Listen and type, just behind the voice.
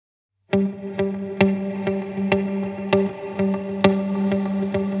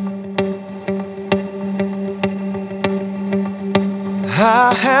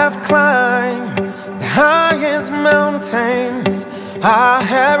have climbed the highest mountains. I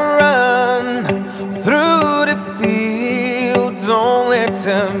have run through the fields only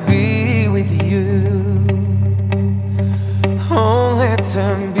to be with you, only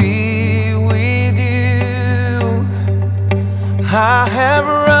to be with you. I have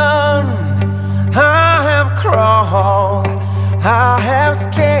run, I have crawled, I have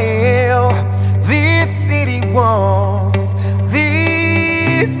scaled these city walls,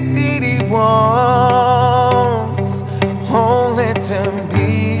 these city walls, only to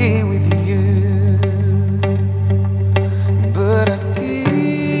be with you. But I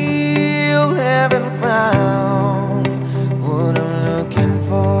still haven't found what I'm looking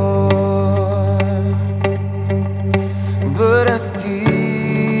for. But I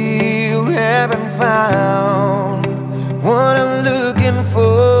still haven't found what I'm looking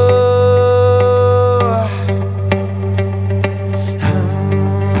for.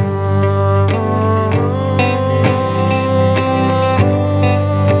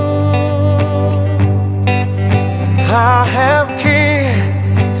 I have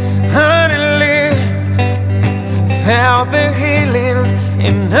kissed honey lips, felt the healing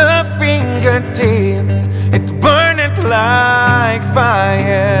in her fingertips. It burned like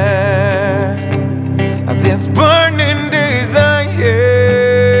fire, this burning desire.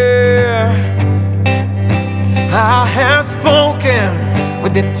 I have spoken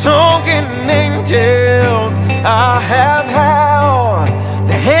with the talking angels. I have held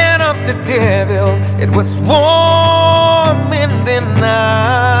the hand of the devil. It was warm in the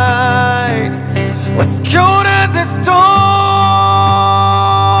night, was cold as a stone.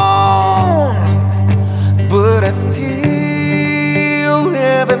 But I still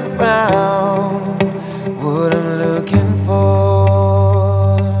haven't found what I'm looking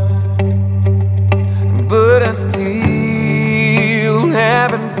for. But I still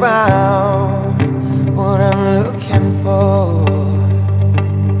haven't found what I'm looking for.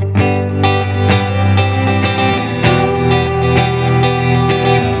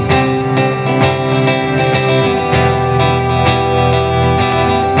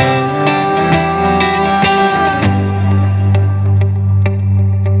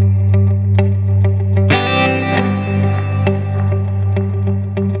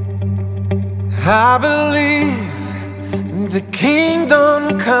 I believe in the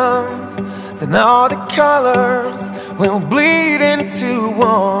kingdom come, then all the colors will bleed into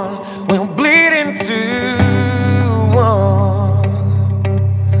one, will bleed into one.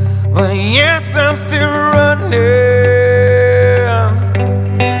 But yes, I'm still running.